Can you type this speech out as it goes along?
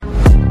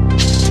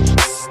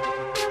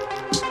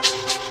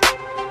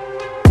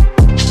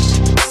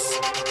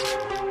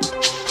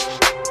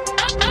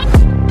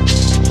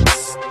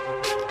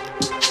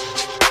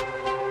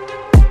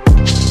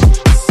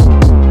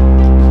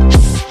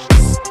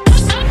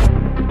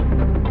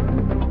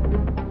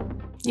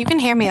You can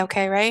hear me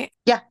okay, right?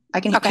 Yeah, I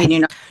can. Okay. Can you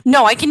not?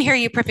 No, I can hear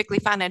you perfectly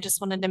fine. I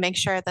just wanted to make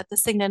sure that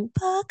this thing didn't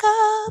fuck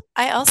up.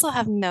 I also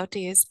have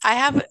noties.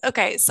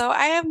 Okay, so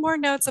I have more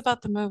notes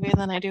about the movie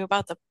than I do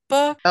about the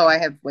book. Oh, I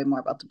have way more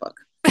about the book,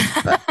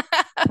 but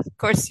Of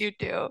course you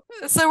do.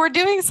 So we're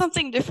doing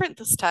something different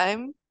this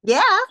time.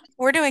 yeah,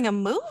 We're doing a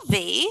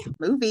movie.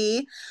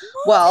 movie.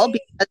 Well, Movie?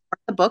 because one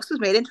of the books was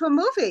made into a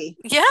movie,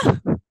 Yeah.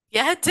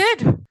 Yeah, it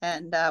did.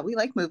 and we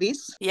like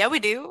movies. Yeah, we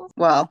do.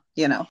 Well,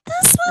 This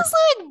was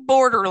like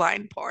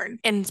borderline porn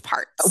in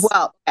parts.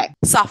 okay.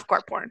 Softcore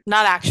porn,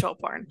 not actual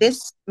porn.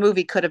 This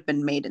movie could have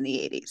been made in the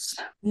 80s.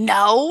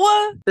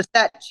 No. The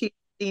set sheet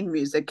theme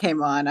music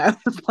came on. I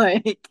was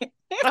like,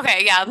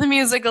 Okay, yeah, the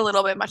music a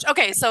little bit much.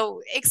 Okay,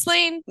 so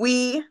explain.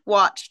 we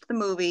watched the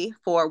movie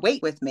for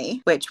Wait With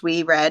Me, which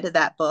we read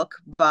that book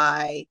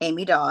by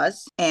Amy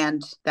Dawes,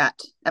 and that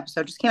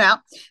episode just came out.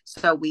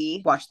 So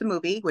we watched the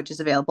movie, which is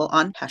available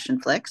on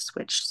Passionflix,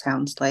 which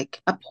sounds like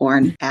a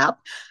porn app.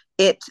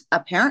 It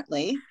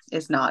apparently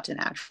is not an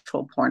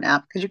actual porn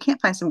app because you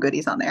can't find some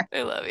goodies on there.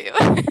 I love you.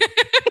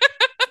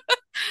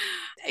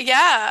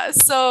 Yeah,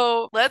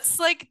 so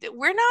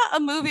we're not a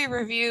movie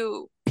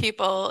review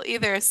people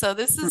either, so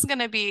this is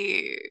gonna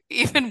be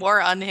even more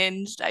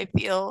unhinged, I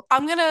feel.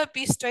 I'm gonna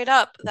be straight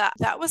up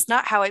that was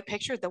not how I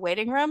pictured the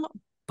waiting room,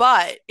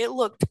 but it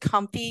looked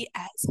comfy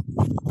as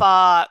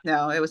fuck.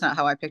 No, it was not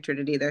how I pictured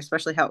it either,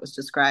 especially how it was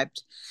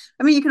described.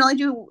 I mean, you can only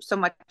do so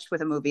much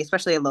with a movie,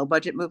 especially a low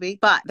budget movie.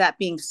 But that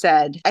being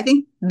said, I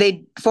think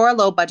for a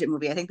low budget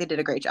movie, I think they did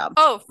a great job.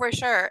 Oh, for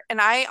sure.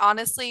 And I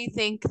honestly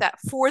think that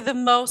for the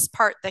most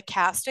part, the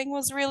casting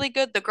was really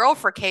good. The girl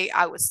for Kate,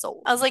 I was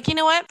sold. I was like, you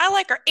know what? I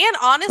like her. And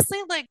honestly,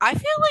 like, I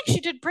feel like she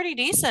did pretty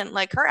decent.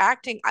 Like, her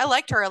acting, I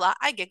liked her a lot.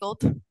 I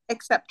giggled.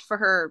 Except for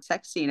her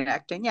sex scene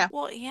acting. Yeah.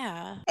 Well,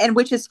 yeah. And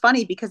which is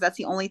funny because that's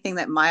the only thing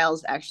that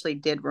Miles actually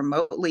did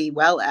remotely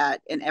well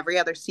at. In every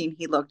other scene,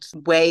 he looked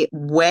way,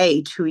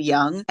 way too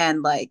young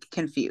and like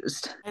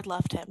confused. I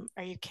loved him.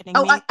 Are you kidding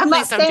Oh, me? I'm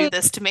Please not don't do saying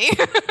this to me.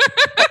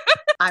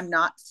 I'm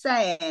not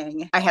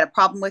saying I had a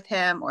problem with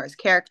him or his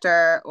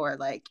character or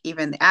like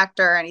even the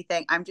actor or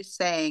anything. I'm just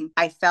saying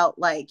I felt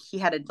like he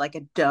had like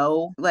a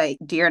doe, like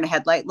deer in a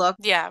headlight look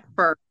Yeah.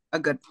 for a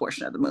good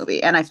portion of the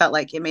movie. And I felt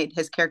like it made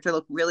his character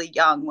look really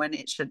young when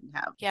it shouldn't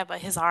have. Yeah, but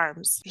his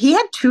arms. He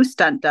had two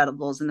stunt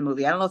doubles in the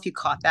movie. I don't know if you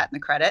caught that in the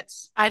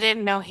credits. I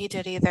didn't know he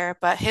did either,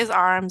 but his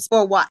arms.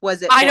 Or what?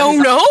 Was it I for his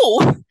don't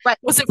know. right?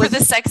 Was it for Was the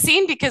it sex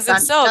scene? Because if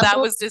stunt so, that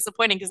double? was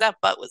disappointing because that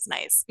butt was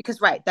nice.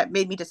 Because right, that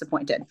made me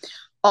disappointed.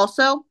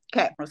 Also,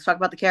 okay, let's talk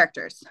about the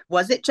characters.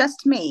 Was it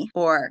just me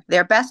or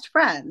their best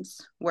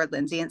friends were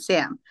Lindsay and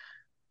Sam?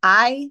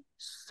 I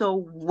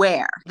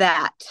swear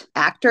that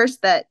actors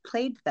that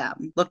played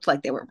them looked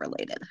like they were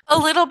related. A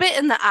little bit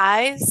in the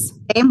eyes.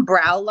 Same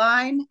brow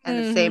line and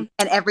the Hmm. same,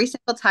 and every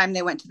single time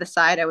they went to the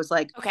side, I was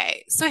like,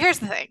 Okay, so here's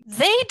the thing.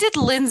 They did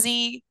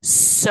Lindsay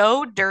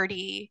so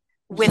dirty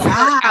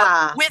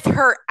yeah, with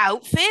her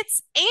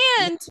outfits,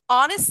 yeah. and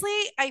honestly,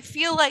 I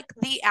feel like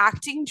the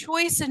acting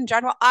choice in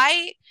general,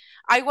 I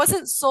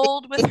wasn't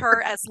sold with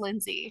her as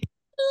Lindsay.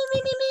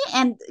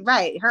 And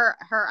right, her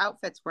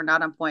outfits were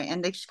not on point,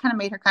 and they just kind of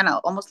made her kind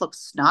of almost look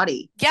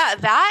snotty. Yeah,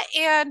 that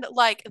and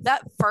like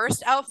that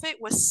first outfit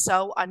was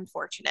so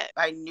unfortunate.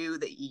 I knew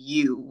that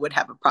you would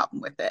have a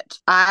problem with it.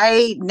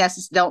 I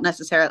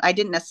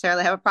didn't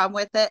necessarily have a problem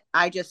with it.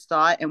 I just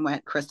saw it and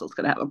went, Crystal's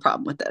gonna have a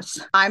problem with this.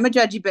 I'm a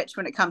judgy bitch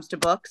when it comes to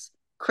books.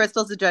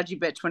 Crystal's a judgy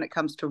bitch when it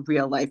comes to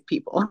real life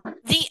people.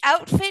 The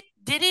outfit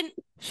didn't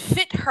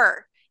fit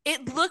her.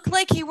 It looked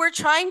like you were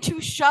trying to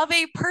shove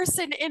a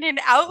person in an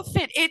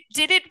outfit. It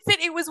didn't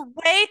fit.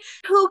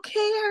 Who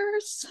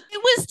cares?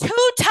 It was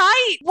too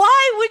tight.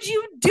 Why would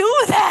you do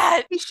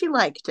that? She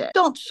liked it.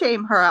 Don't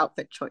shame her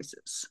outfit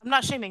choices. I'm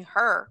not shaming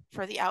her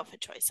for the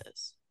outfit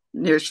choices.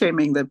 You're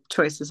shaming the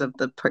choices of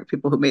the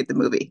people who made the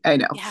movie. I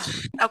know. Yeah.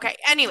 Okay.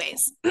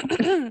 Anyways.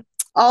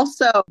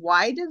 Also,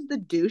 why does the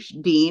douche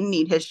Dean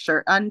need his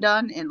shirt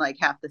undone in like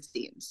half the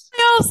scenes?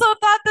 I also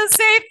thought the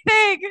same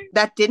thing.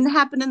 That didn't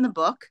happen in the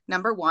book,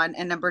 number one.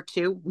 And number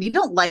two, we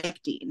don't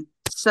like Dean.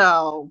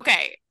 So,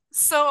 Okay.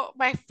 So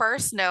my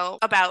first note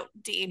about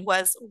Dean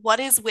was what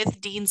is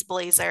with Dean's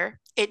blazer?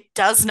 It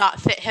does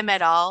not fit him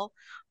at all.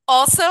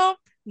 Also,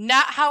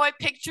 not how I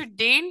pictured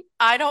Dean.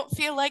 I don't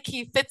feel like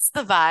he fits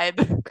the vibe.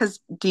 because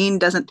Dean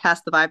doesn't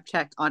pass the vibe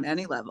check on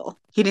any level,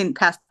 he didn't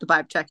pass the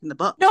vibe check in the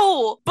book.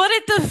 No, but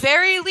at the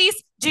very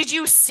least, did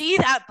you see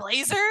that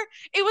blazer?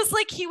 It was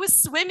like he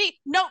was swimming.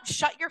 No,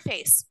 shut your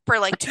face for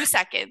like 2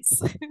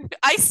 seconds.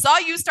 I saw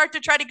you start to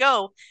try to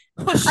go.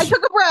 I Whoosh.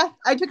 took a breath.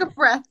 I took a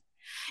breath.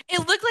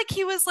 It looked like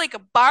he was like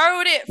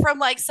borrowed it from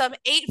like some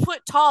 8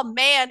 foot tall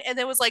man and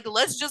then was like,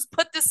 let's just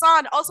put this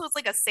on. Also, it's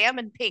like a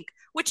salmon pink,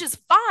 which is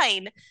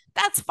fine.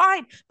 That's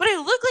fine. But it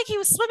looked like he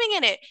was swimming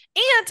in it.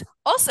 And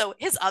also,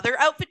 his other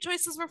outfit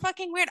choices were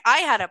fucking weird. I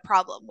had a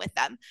problem with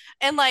them.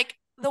 And like,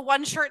 the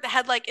one shirt that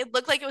had like it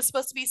looked like it was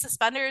supposed to be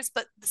suspenders,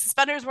 but the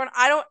suspenders weren't.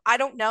 I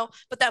don't know,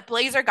 but that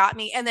blazer got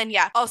me. And then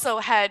yeah, also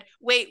had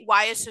wait,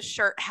 why is his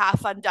shirt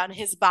half undone?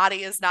 His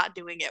body is not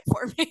doing it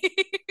for me.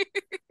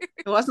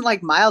 It wasn't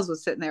like Miles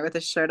was sitting there with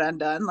his shirt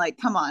undone. Like,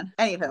 come on.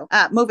 Anywho,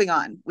 moving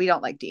on. We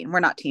don't like Dean. We're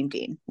not Team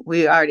Dean.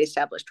 We already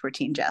established we're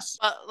Team Jess.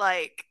 But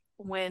like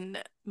when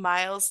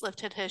Miles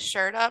lifted his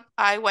shirt up,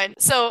 I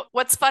went. So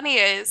what's funny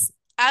is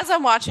as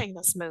I'm watching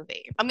this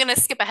movie, I'm gonna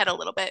skip ahead a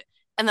little bit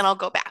and then I'll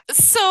go back.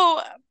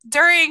 So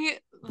during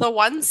the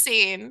one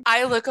scene,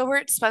 I look over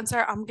at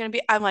Spencer. I'm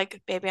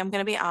like, baby, I'm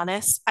gonna be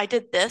honest. I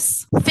did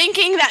this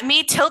thinking that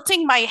me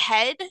tilting my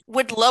head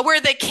would lower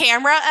the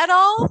camera at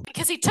all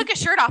because he took his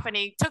shirt off and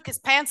he took his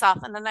pants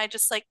off. And then I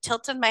just like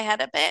tilted my head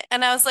a bit.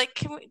 And I was like,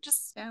 can we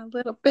just, Yeah, a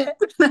little bit.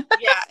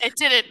 yeah, it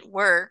didn't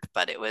work,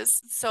 but it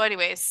was so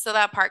anyways, so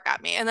that part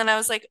got me. And then I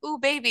was like, ooh,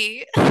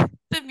 baby.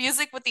 The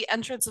music with the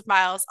entrance of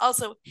Miles,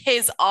 also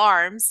his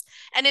arms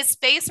and his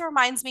face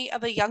reminds me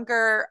of a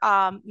younger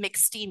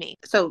McSteamy.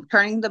 So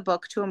turning the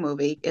book to a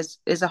movie is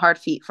a hard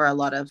feat for a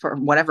lot of, for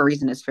whatever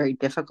reason, it's very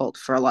difficult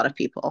for a lot of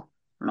people.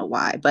 I don't know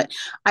why, but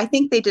I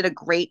think they did a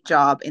great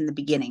job in the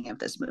beginning of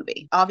this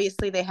movie.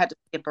 Obviously, they had to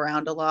skip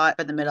around a lot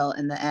for the middle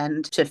and the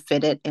end to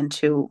fit it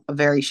into a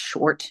very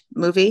short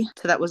movie.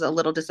 So that was a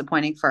little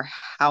disappointing for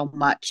how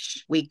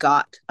much we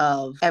got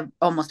of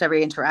almost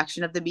every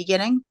interaction of the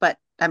beginning. But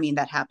I mean,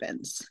 that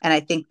happens. And I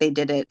think they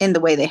did it in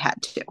the way they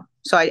had to.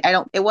 So I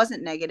don't, it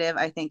wasn't negative,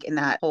 I think, in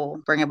that whole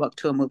bring a book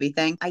to a movie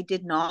thing. I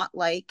did not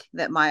like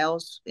that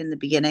Miles in the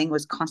beginning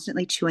was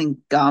constantly chewing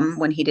gum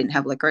when he didn't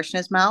have licorice in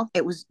his mouth.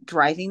 It was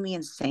driving me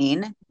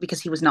insane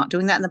because he was not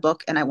doing that in the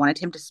book. And I wanted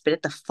him to spit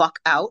it the fuck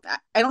out.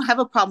 I don't have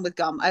a problem with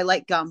gum. I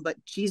like gum,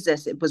 but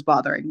Jesus, it was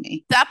bothering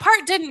me. That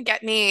part didn't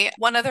get me.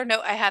 One other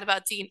note I had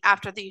about Dean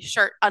after the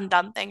shirt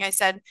undone thing, I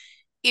said,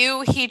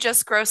 ew, he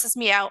just grosses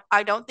me out.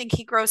 I don't think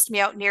he grossed me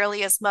out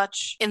nearly as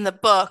much in the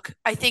book.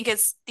 I think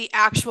it's the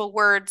actual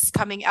words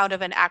coming out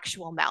of an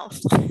actual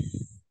mouth.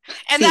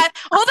 And See, that,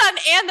 hold on,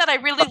 and that I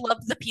really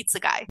loved the pizza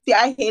guy. See,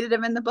 I hated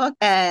him in the book,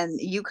 and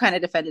you kind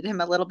of defended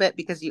him a little bit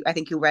because I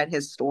think you read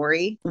his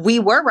story. We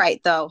were right,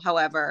 though,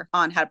 however,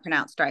 on how to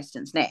pronounce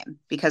Dryston's name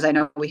because I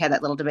know we had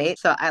that little debate.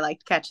 So I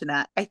liked catching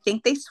that. I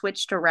think they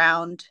switched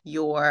around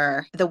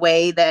the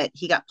way that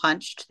he got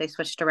punched. They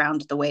switched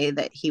around the way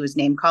that he was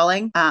name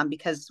calling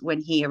because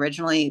when he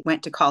originally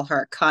went to call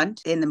her a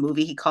cunt in the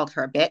movie, he called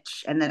her a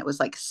bitch, and then it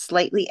was like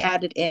slightly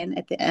added in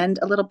at the end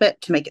a little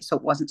bit to make it so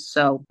it wasn't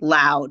so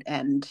loud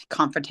and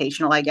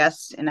confrontational, I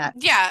guess, in that.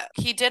 Yeah,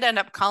 he did end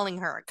up calling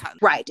her a cunt.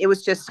 Right. It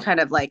was just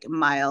kind of like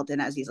mild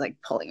and as he's like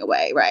pulling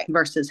away, right?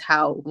 Versus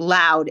how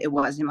loud it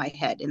was in my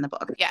head in the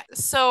book. Yeah.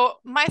 So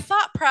my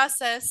thought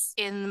process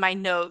in my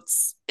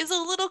notes is a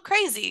little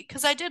crazy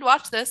because I did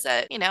watch this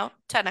at,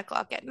 10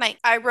 o'clock at night.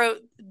 I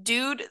wrote,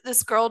 dude,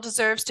 this girl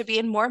deserves to be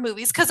in more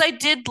movies because I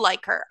did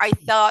like her. I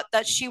thought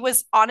she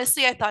was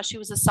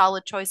a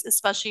solid choice,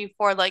 especially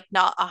for like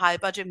not a high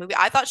budget movie.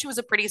 I thought she was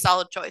a pretty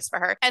solid choice for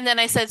her. And then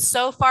I said,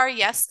 so far,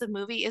 yes, the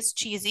movie is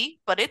cheesy,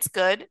 but it's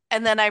good.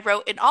 And then I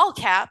wrote in all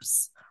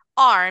caps,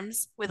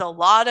 arms with a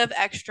lot of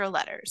extra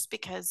letters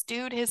because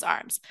dude, his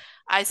arms.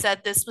 I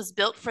said this was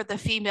built for the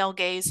female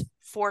gaze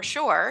for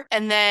sure.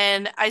 And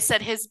then I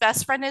said his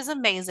best friend is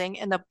amazing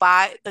and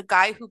the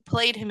guy who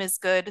played him is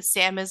good.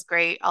 Sam is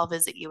great. I'll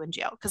visit you in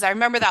jail. Because I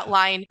remember that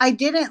line. I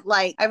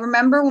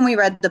remember when we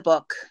read the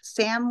book,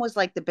 Sam was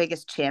like the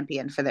biggest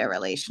champion for their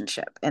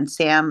relationship. And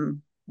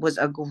Sam was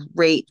a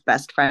great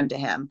best friend to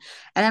him.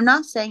 And I'm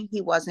not saying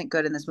he wasn't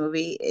good in this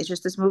movie. It's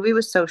just this movie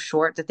was so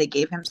short that they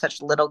gave him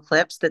such little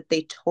clips that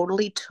they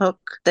totally took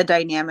the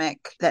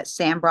dynamic that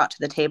Sam brought to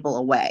the table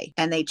away.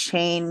 And they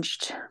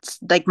changed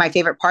like my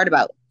favorite part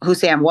about who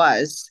Sam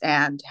was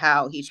and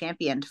how he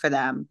championed for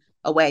them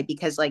away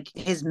because like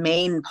his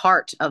main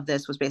part of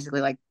this was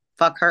basically like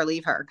fuck her,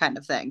 leave her kind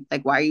of thing.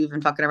 Like, why are you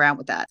even fucking around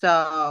with that?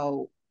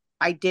 So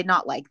I did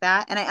not like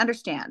that. And I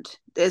understand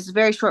it's a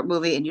very short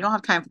movie and you don't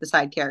have time for the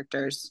side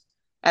characters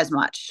as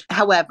much.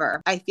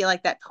 However, I feel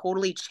like that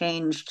totally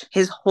changed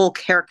his whole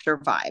character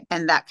vibe.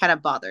 And that kind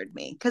of bothered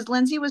me because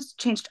Lindsay was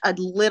changed a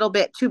little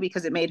bit too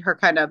because it made her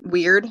kind of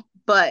weird,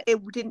 but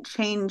it didn't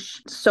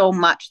change so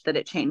much that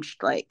it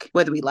changed like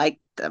whether we liked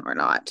them or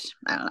not.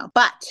 I don't know.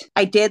 But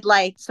I did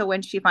like, so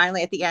when she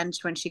finally at the end,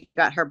 when she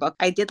got her book,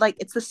 I did like,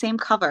 it's the same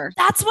cover.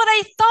 That's what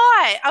I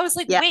thought. I was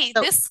like, Yeah, wait,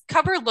 so this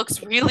cover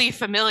looks really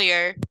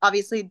familiar.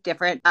 obviously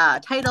different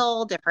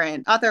title,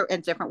 different author,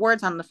 and different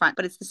words on the front,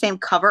 but it's the same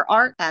cover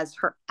art as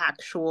her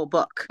actual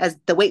book, as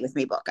the Wait With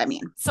Me book, I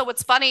mean. So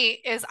what's funny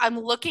is I'm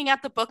looking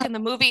at the book in the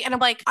movie and I'm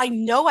like, I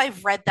know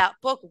I've read that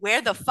book.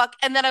 Where the fuck?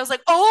 And then I was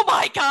like, oh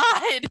my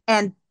God.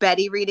 And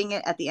Betty reading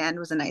it at the end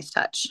was a nice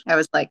touch. I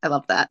was like, I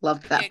love that.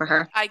 Loved that for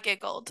her. I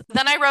giggled.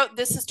 Then I wrote,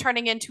 this is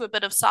turning into a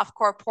bit of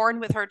softcore porn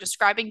with her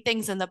describing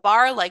things in the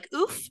bar, like,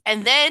 oof.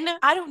 And then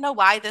I don't know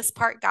why this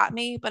part got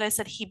me, but I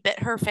said, he bit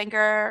her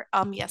finger.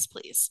 Yes,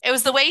 please. It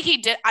was the way he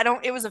did.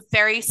 It was a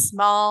very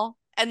small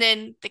And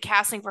then the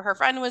casting for her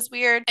friend was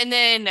weird. And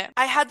then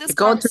I had this You're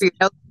going through your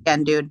notes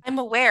again, dude. I'm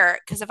aware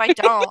because if I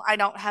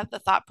don't have the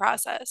thought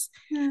process.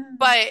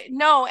 But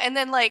no, and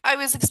then like I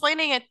was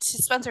explaining it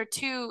to Spencer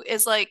too,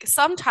 is like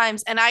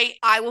sometimes, and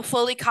I will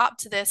fully cop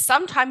to this,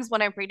 sometimes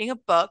when I'm reading a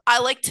book, I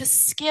like to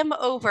skim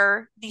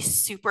over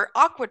these super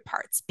awkward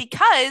parts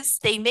because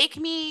they make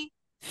me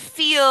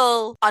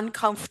feel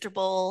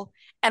uncomfortable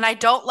and I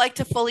don't like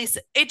to fully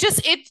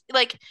it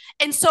like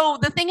and so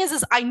the thing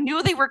is I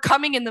knew they were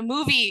coming in the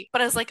movie,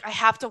 but I was like I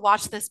have to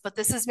watch this, but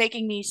this is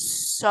making me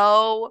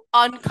so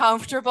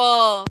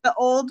uncomfortable. The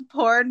old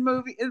porn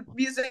movie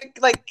music,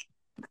 like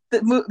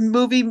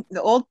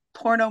the old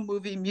porno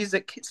movie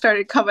music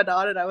started coming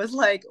on, and I was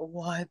like,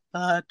 what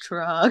the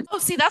truck? Oh,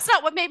 see, that's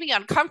not what made me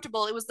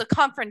uncomfortable. It was the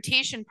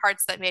confrontation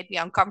parts that made me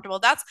uncomfortable.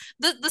 That's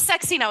the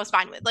sex scene I was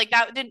fine with. Like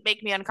that didn't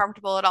make me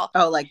uncomfortable at all.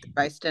 Oh, like the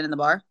Bryson in the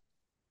bar?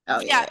 Oh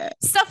Yeah, yeah.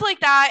 stuff like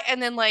that.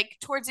 And then like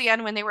towards the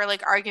end when they were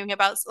like arguing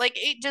about like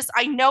it just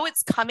I know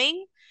it's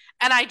coming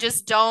and I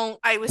just don't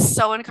I was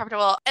so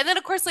uncomfortable. And then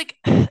of course like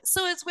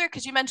so it's weird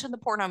because you mentioned the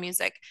porno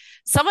music.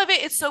 Some of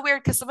it is so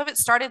weird because some of it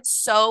started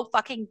so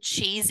fucking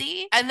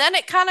cheesy and then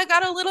it kind of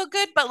got a little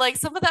good, but like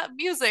some of that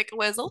music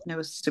was It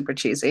was super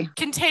cheesy.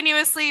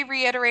 continuously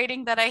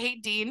reiterating that I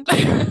hate Dean.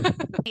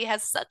 He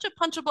has such a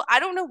punchable. I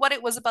don't know what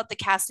it was about the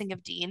casting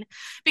of Dean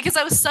because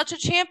I was such a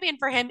champion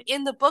for him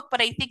in the book, but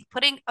I think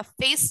putting a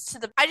face to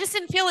the I just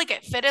didn't feel like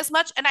it fit as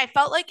much and I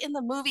felt like in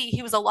the movie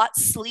he was a lot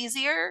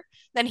sleazier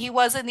than he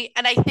was in the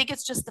and I think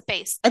it's just the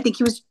face. I think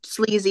he was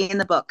sleazy in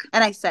the book,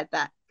 and I said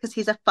that because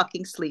he's a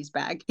fucking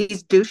sleazebag.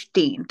 He's douche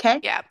Dean,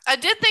 okay? Yeah. I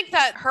did think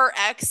that her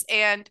ex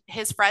and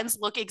his friends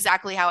look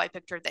exactly how I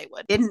pictured they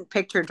would. Didn't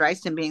picture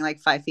Dryston being like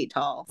 5 feet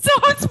tall. So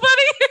what's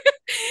funny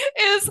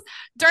is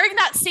during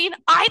that scene,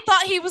 I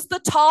thought he was the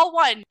tall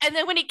one. And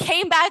then when he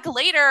came back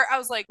later, I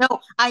was like, no,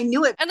 I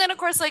knew it. And then, of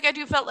course, like I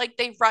do felt like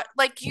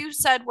like you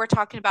said, we're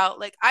talking about,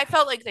 like, I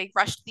felt like they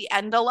rushed the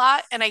end a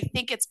lot. And I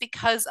think it's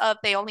because of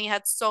they only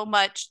had so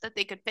much that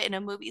they could fit in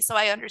a movie. So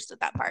I understood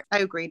that part. I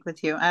agreed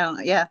with you. I don't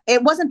know. Yeah,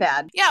 it wasn't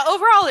bad. Yeah,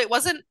 overall, it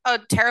wasn't a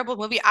terrible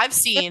movie. I've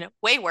seen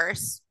way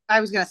worse. I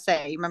was going to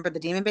say, you remember the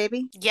demon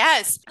baby?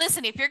 Yes.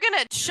 Listen, if you're going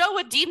to show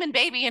a demon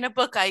baby in a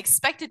book, I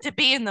expect it to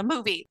be in the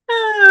movie.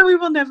 We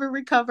will never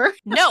recover.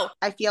 No.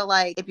 I feel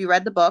like if you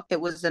read the book, it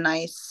was a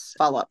nice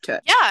follow up to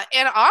it. Yeah.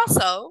 And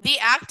also, the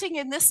acting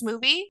in this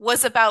movie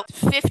was about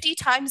 50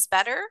 times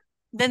better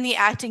than the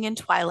acting in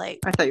Twilight.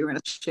 I thought you were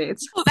going to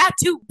Shades. Oh, that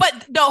too.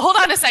 But no, hold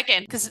on a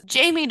second, because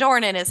Jamie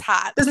Dornan is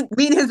hot. Doesn't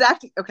mean his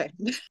acting. Okay.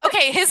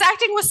 Okay, his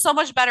acting was so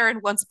much better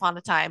in Once Upon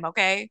a Time.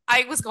 Okay,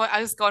 I was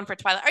going for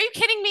Twilight. Are you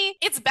kidding me?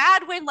 It's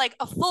bad when like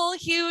a full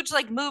huge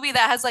like movie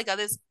that has like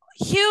this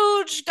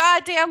huge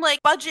goddamn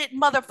like budget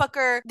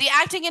motherfucker, the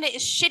acting in it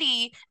is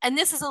shitty, and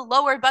this is a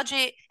lower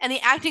budget and the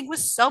acting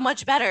was so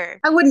much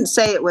better. I wouldn't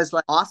say it was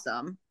like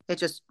awesome. It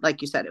just,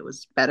 like you said, it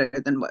was better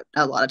than what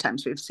a lot of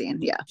times we've seen.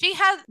 Yeah. She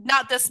had,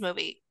 not this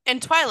movie,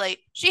 in Twilight,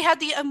 she had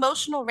the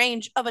emotional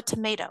range of a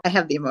tomato. I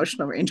have the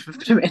emotional range of a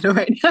tomato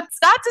right now.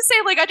 It's not to say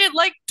like I didn't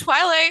like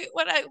Twilight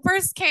when I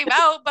first came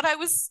out, but I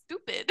was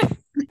stupid.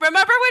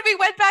 Remember when we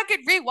went back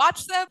and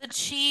rewatched them? The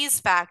cheese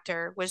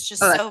factor was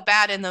just so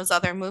bad in those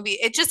other movies.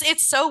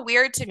 It's so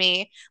weird to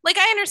me. Like,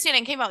 I understand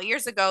it came out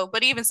years ago,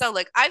 but even so,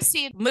 like, I've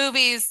seen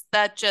movies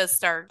that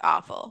just are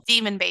awful.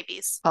 Demon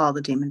babies. All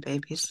the demon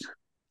babies.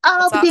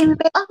 All the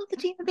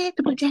demon babies.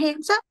 Put your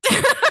hands up.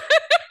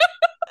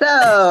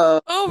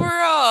 So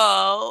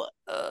overall,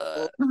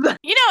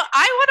 you know,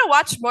 I want to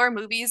watch more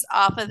movies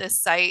off of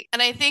this site,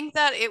 and I think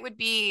that it would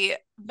be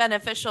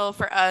beneficial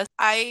for us.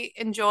 I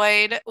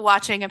enjoyed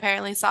watching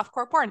apparently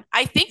softcore porn.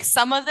 I think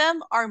some of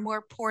them are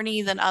more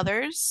porny than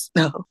others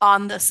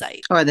on the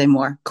site. Or are they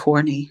more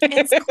corny?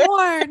 It's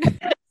corn.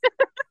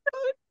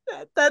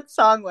 that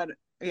song went,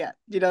 yeah,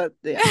 you know,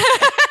 yeah.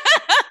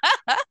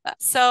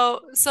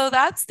 So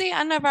that's the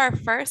end of our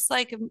first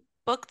like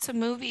book to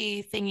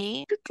movie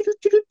thingy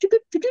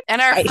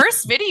and our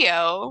first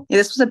video. Yeah,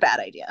 this was a bad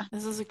idea.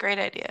 This is a great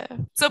idea.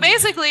 So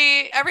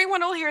basically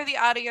everyone will hear the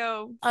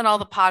audio on all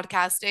the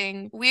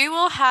podcasting. We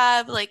will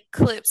have like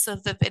clips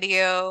of the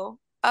video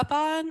up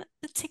on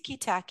the Tiki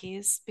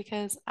Takis,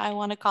 because I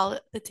want to call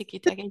it the Tiki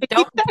Taki.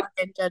 Don't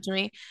fucking judge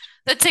me.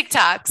 The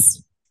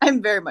TikToks.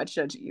 I'm very much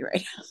judging you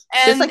right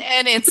now.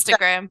 And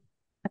Instagram.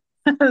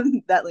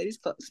 That lady's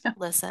close now.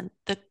 Listen,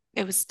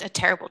 it was a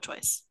terrible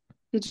choice.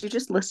 Did you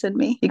just listen to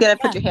me? You gotta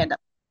put your hand up.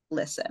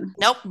 Listen.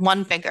 Nope,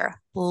 one finger.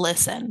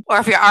 Listen. Or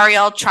if you're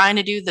Ariel trying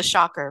to do the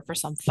shocker for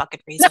some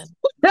fucking reason.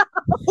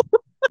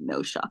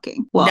 No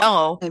shocking. Well,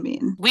 no. I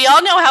mean, we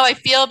all know how I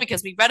feel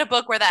because we read a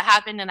book where that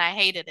happened and I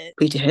hated it.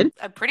 We did?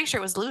 I'm pretty sure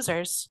it was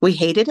Losers. We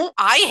hated it?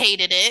 I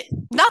hated it.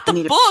 Not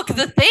the book,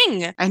 the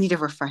thing. I need a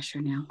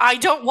refresher now. I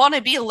don't want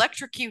to be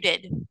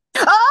electrocuted.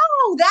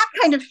 Oh, that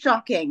kind of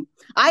shocking.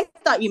 I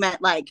thought you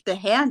meant like the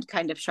hand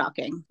kind of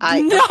shocking.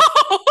 No.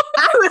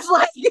 I was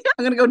like,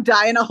 I'm going to go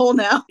die in a hole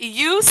now.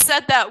 You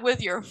said that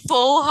with your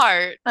full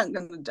heart. I'm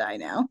going to die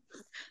now.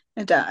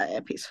 And die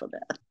a peaceful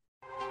death.